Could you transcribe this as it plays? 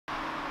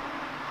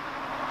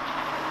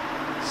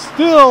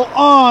Still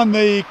on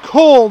the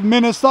cold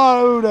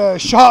Minnesota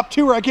shop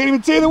tour. I can't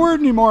even say the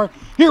word anymore.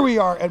 Here we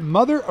are at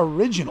Mother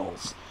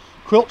Originals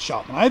Quilt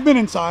Shop. And I've been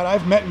inside.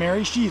 I've met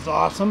Mary. She's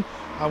awesome.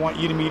 I want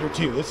you to meet her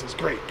too. This is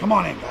great. Come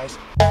on in, guys.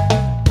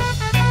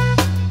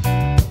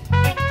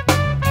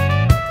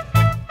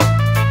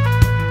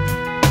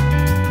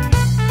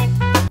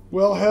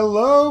 Well,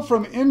 hello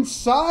from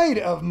inside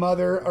of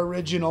Mother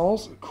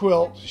Originals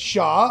Quilt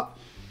Shop.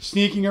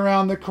 Sneaking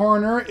around the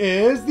corner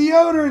is the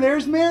owner.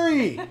 There's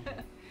Mary.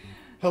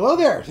 Hello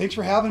there. Thanks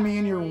for having me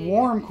in your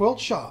warm quilt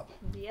shop.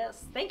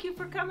 Yes, thank you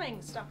for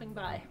stopping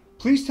by.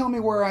 Please tell me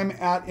where I'm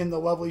at in the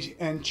lovely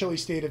and chilly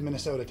state of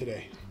Minnesota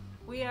today.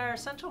 We are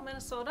central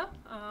Minnesota.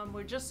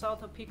 We're just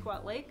south of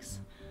Pequot Lakes,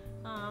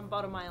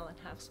 about 1.5 miles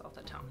south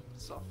of town.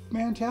 So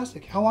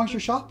fantastic. How long's your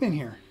shop been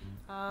here?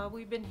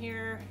 We've been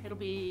here, it'll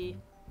be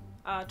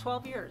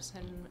 12 years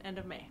in end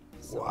of May.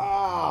 So.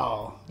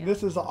 Wow, yeah.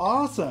 This is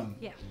awesome.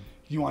 Yeah.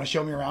 You want to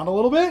show me around a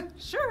little bit?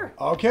 Sure.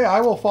 Okay,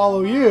 I will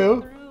follow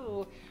you.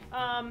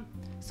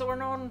 So we're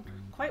known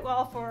quite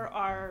well for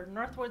our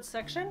Northwood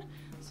section.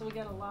 So we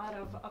got a lot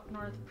of up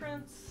north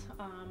prints.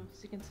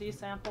 So you can see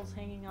samples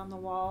hanging on the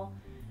wall.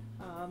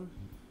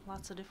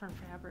 Lots of different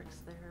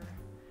fabrics there.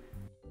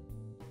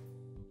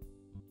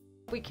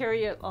 We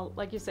carry,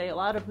 like you say, a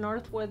lot of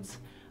Northwoods,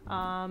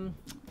 a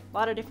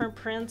lot of different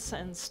prints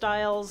and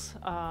styles.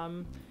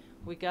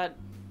 We got,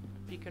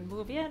 if you can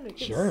move in, we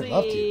can sure, see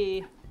love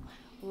to.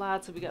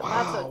 Lots of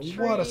trees.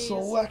 What a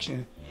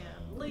selection.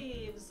 And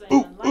leaves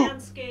and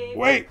landscape.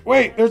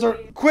 Wait, there's a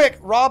quick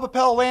Rob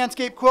Appell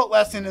landscape quilt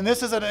lesson, and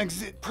this is a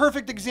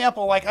perfect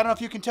example. Like, I don't know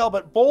if you can tell,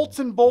 but bolts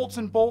and bolts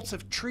and bolts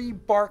of tree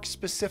bark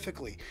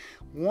specifically.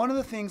 One of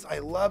the things I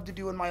love to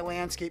do in my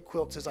landscape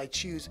quilts is I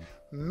choose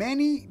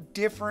many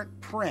different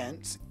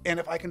prints, and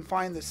if I can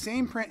find the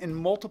same print in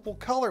multiple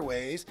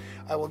colorways,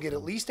 I will get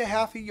at least a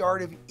 ½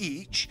 yard of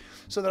each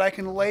so that I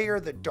can layer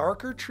the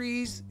darker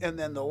trees and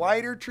then the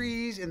lighter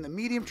trees and the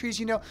medium trees,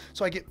 you know,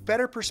 so I get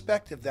better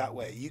perspective that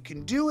way. You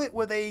can do it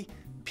with a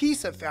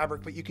piece of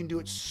fabric, but you can do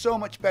it so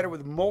much better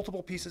with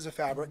multiple pieces of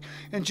fabric.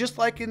 And just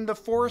like in the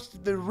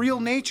forest, the real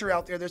nature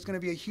out there, there's going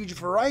to be a huge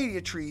variety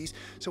of trees.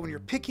 So when you're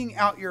picking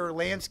out your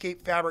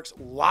landscape fabrics,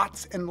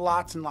 lots and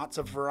lots and lots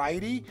of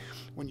variety.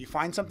 When you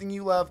find something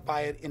you love,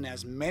 buy it in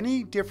as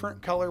many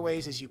different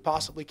colorways as you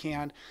possibly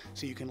can,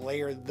 so you can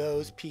layer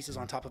those pieces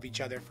on top of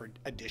each other for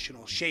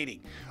additional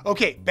shading.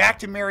 Okay, back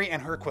to Mary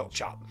and her quilt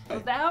shop.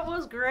 Well, that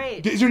was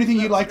great. Is there anything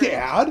you'd like to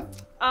add?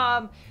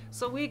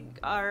 So we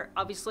are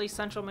obviously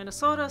central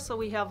Minnesota, so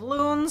we have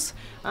looms.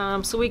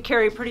 So we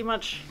carry pretty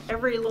much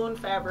every loom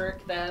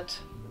fabric that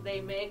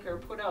they make or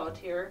put out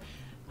here.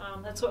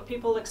 That's what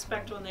people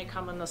expect when they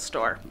come in the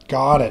store.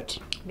 Got it.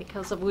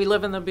 Because we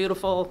live in the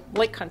beautiful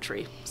lake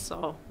country,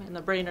 so in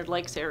the Brainerd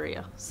Lakes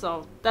area.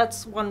 So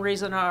that's one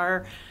reason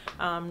our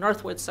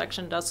Northwood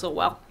section does so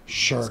well.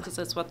 Sure. Because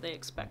that's what they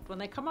expect when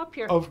they come up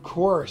here. Of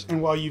course.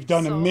 And while you've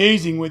done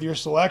amazing with your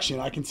selection,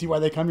 I can see why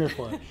they come here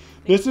for it.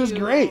 This is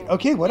great.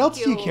 Okay, what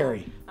else do you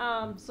carry?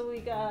 So we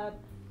got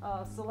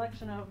a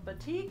selection of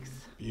batiks.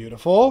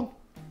 Beautiful.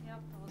 Yep,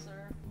 those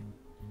are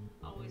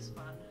always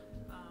fun.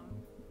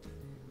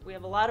 We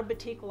have a lot of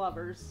batik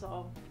lovers,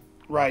 so.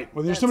 Right.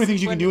 Well, there's so many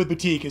things you can do with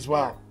batik as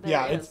well.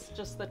 Yeah, it's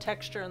just the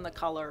texture and the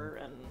color,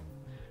 and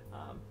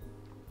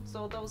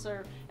so those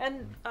are,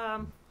 and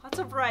lots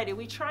of variety.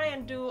 We try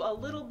and do a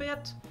little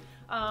bit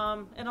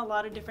in a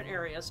lot of different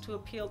areas to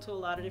appeal to a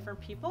lot of different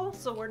people.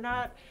 So we're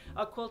not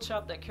a quilt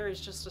shop that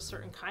carries just a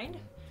certain kind.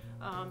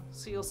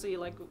 So you'll see,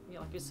 like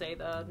you say,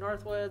 the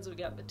Northwoods, we've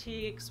got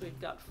batiks, we've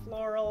got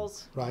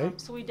florals. Right.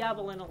 So we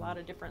dabble in a lot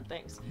of different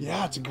things.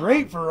 Yeah, it's a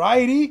great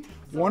variety.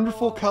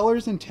 Wonderful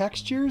colors and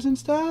textures and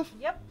stuff.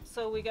 Yep.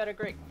 So we got a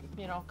great,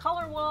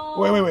 color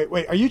wall.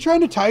 Wait. Are you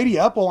trying to tidy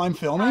up while I'm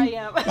filming? I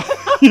am.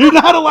 You're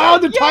not allowed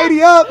to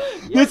tidy up.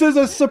 Yes. This is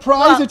a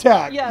surprise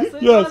attack. Yes,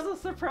 it was a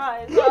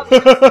surprise,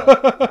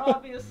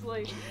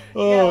 obviously.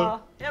 Yeah.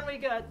 And we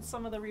got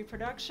some of the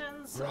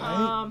reproductions.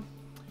 Right.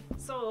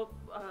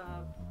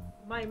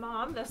 My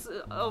mom, that's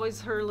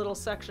always her little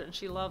section.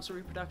 She loves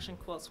reproduction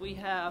quilts. We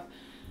have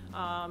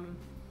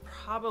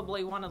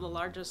probably one of the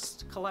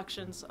largest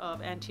collections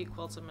of antique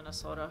quilts in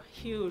Minnesota.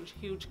 Huge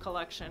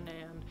collection,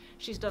 and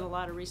she's done a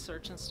lot of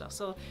research and stuff.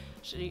 So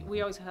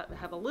we always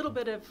have a little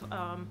bit of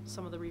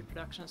some of the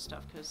reproduction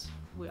stuff, because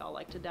we all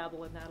like to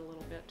dabble in that a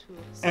little bit too.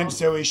 And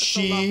so is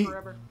she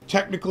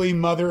technically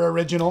Mother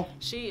Original?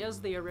 She is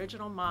the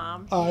original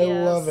mom. I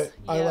love it.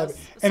 I love it.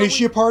 And is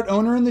she a part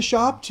owner in the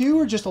shop too,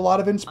 or just a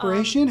lot of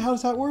inspiration? How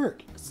does that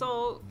work?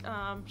 So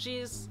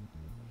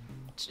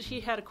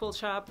she had a quilt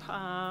shop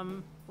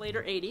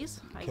later 80s.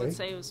 I would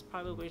say it was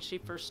probably when she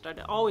first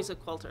started. Always a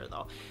quilter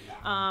though.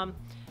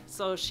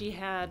 So she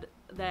had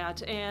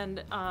that,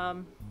 and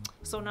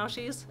so now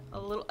she's a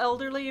little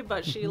elderly,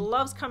 but she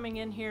loves coming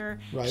in here.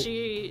 Right.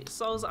 She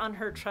sews on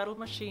her treadle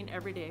machine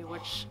every day,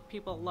 which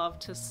people love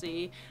to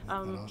see.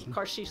 Awesome. Of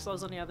course, she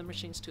sews on the other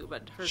machines too,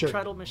 but her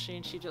treadle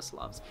machine she just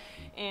loves.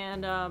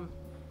 And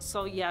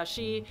so yeah,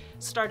 she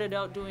started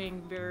out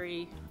doing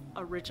very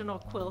original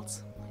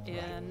quilts,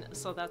 and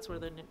so that's where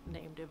the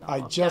name developed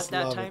I just at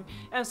that love time.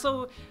 And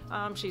so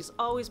she's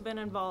always been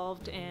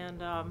involved,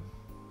 and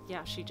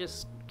yeah, she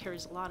just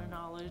carries a lot of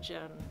knowledge,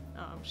 and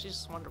she's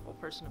just a wonderful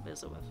person to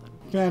visit with.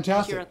 And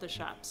Fantastic. Here at the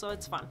shop, so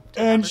it's fun.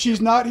 And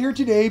she's not here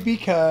today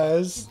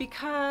because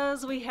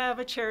we have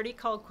a charity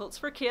called Quilts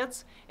for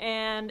Kids,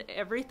 and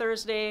every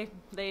Thursday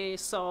they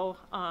sew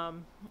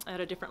at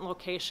a different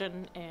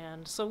location,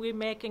 and so we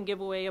make and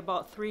give away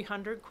about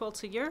 300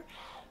 quilts a year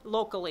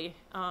locally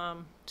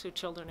to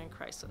children in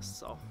crisis.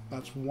 So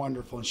that's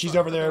wonderful. And she's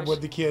over there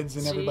with the kids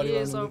and everybody. She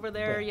is over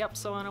there, yep,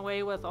 sewing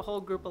away with a whole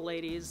group of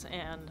ladies,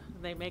 and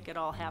they make it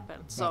all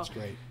happen. So that's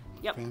great.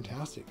 Yep.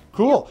 Fantastic.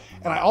 Cool.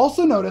 And I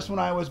also noticed when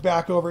I was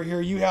back over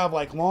here, you have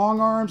like long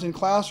arms and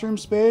classroom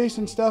space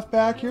and stuff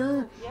back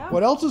here. Yeah.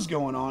 What else is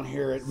going on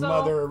here at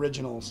Mother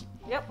Originals?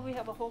 Yep, we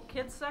have a whole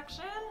kids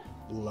section.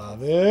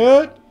 Love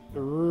it.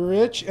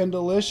 Rich and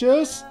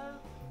delicious.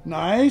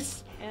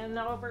 Nice. And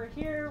over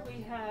here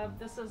we have,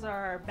 this is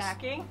our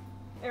backing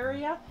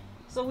area.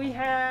 So we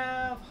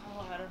have,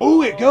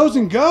 oh, it goes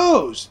and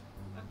goes.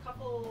 A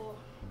couple,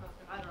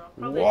 I don't know,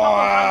 probably wow. a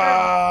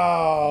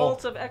couple hundred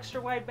bolts of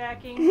extra wide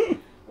backing.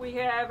 We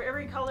have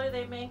every color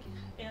they make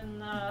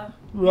in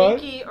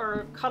Minky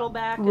or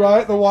Cuddleback.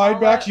 Right, the wide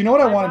backs. You know what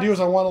I want to do is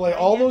I want to lay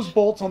all those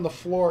bolts on the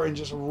floor and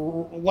just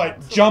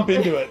like jump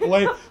into it.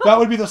 That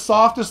would be the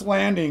softest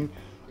landing.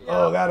 Yeah.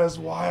 Oh, that is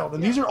wild.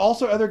 And these are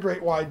also other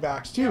great wide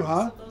backs too,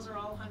 huh? So those are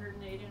all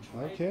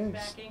 108-inch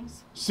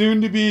backings.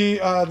 Soon to be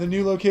the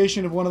new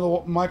location of one of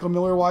the Michael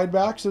Miller wide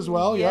backs as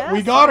well. Yes, yeah,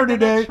 we got her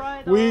today.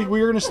 We are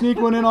going to sneak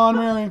one in on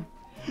Mary.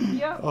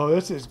 Yep. Oh,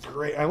 this is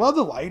great. I love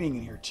the lighting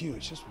in here too.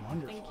 It's just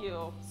wonderful. Thank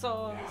you.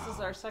 So this is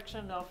our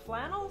section of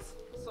flannels.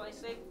 So I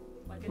say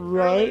like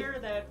earlier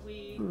that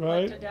we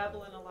like to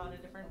dabble in a lot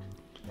of different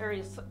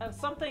areas.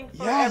 Something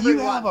for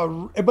everyone.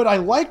 You have but I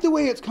like the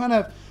way it's kind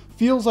of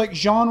feels like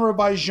genre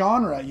by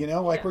genre, you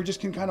know, like we just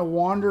can kind of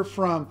wander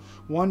from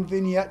one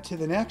vignette to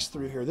the next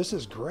through here. This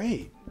is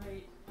great.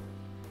 Great.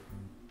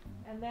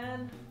 And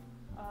then,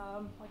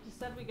 like you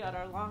said, we got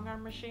our long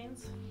arm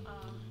machines.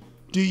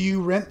 Do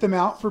you rent them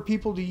out for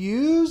people to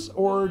use,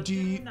 or do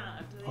you?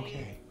 Not.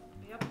 Okay.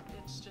 Yep.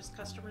 It's just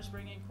customers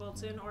bringing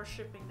quilts in or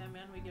shipping them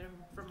in. We get them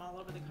from all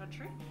over the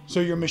country.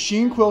 So you're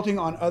machine quilting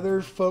on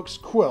other folks'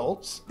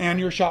 quilts and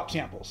your shop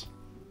samples.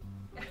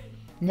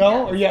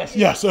 No or yes?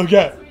 Yes.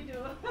 Okay. Yes, we do.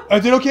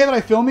 Is it okay that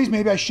I film these?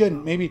 Maybe I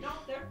shouldn't. Maybe No,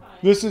 they're fine.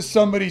 This is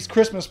somebody's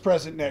Christmas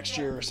present next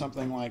year or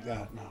something like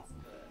that. No.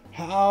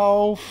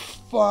 How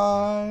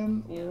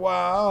fun!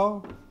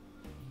 Wow.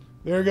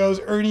 There goes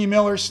Ernie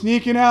Miller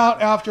sneaking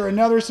out after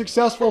another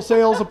successful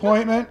sales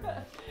appointment.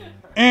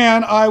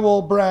 And I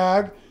will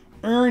brag,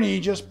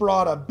 Ernie just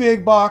brought a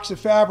big box of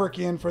fabric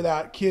in for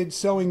that kids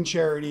sewing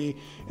charity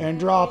and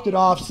dropped it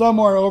off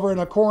somewhere over in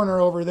a corner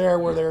over there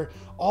where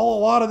a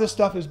lot of this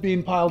stuff is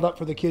being piled up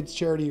for the kids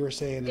charity, you were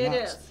saying. It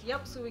is.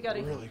 Yep. So we got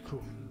really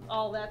cool.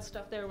 All that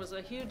stuff there was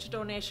a huge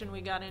donation we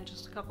got in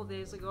just a couple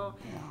days ago.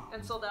 Yeah.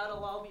 And so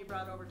that'll all be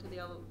brought over to the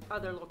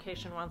other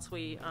location once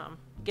we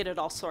get it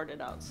all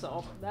sorted out.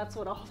 So that's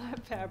what all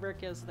that fabric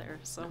is there.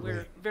 So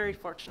we're very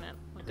fortunate.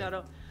 We've got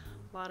a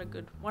lot of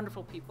good,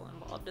 wonderful people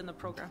involved in the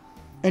program.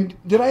 And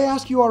did I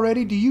ask you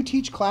already, do you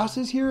teach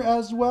classes here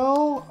as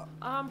well?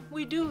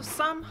 We do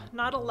some,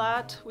 not a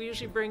lot. We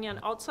usually bring in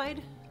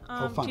outside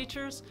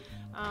teachers.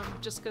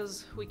 Just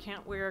because we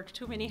can't wear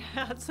too many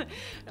hats,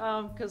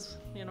 because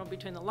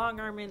between the long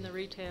arming, the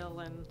retail,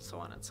 and so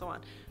on and so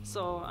on.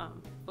 So,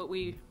 but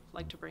we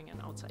like to bring in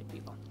outside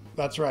people.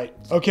 That's right.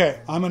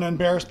 Okay, I'm gonna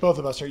embarrass both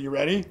of us. Are you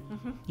ready?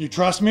 Mm-hmm. You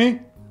trust me?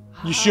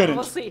 You shouldn't.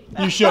 We'll see.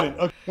 You shouldn't.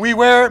 Okay. We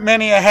wear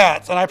many a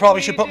hats, and I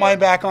probably should put mine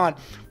back on.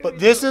 But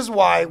this is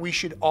why we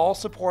should all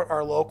support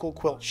our local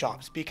quilt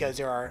shops, because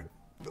there are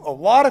a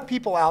lot of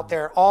people out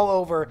there all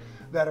over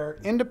that are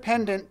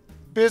independent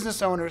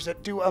business owners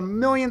that do a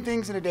million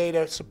things in a day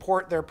to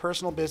support their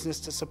personal business,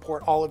 to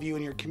support all of you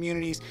in your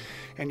communities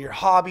and your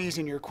hobbies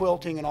and your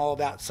quilting and all of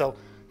that. So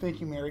thank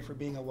you, Mary, for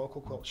being a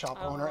local quilt shop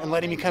owner and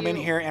letting me come in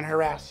here and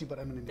harass you, but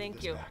I'm going to need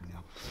this back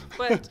now.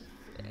 But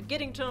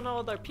getting to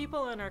know their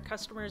people and our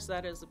customers,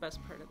 that is the best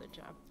part of the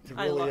job. It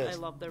really is. I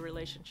love the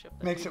relationship.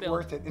 Makes it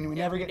worth it, and we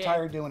never get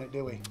tired doing it,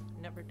 do we?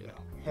 Never do.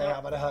 Hey, how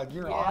about a hug?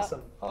 You're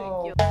awesome.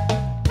 Thank you.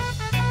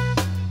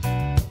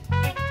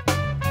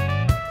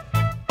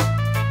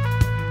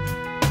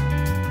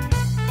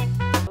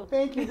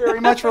 Thank you very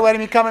much for letting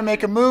me come and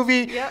make a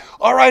movie. Yep.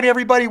 All right,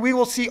 everybody, we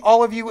will see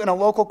all of you in a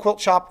local quilt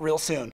shop real soon.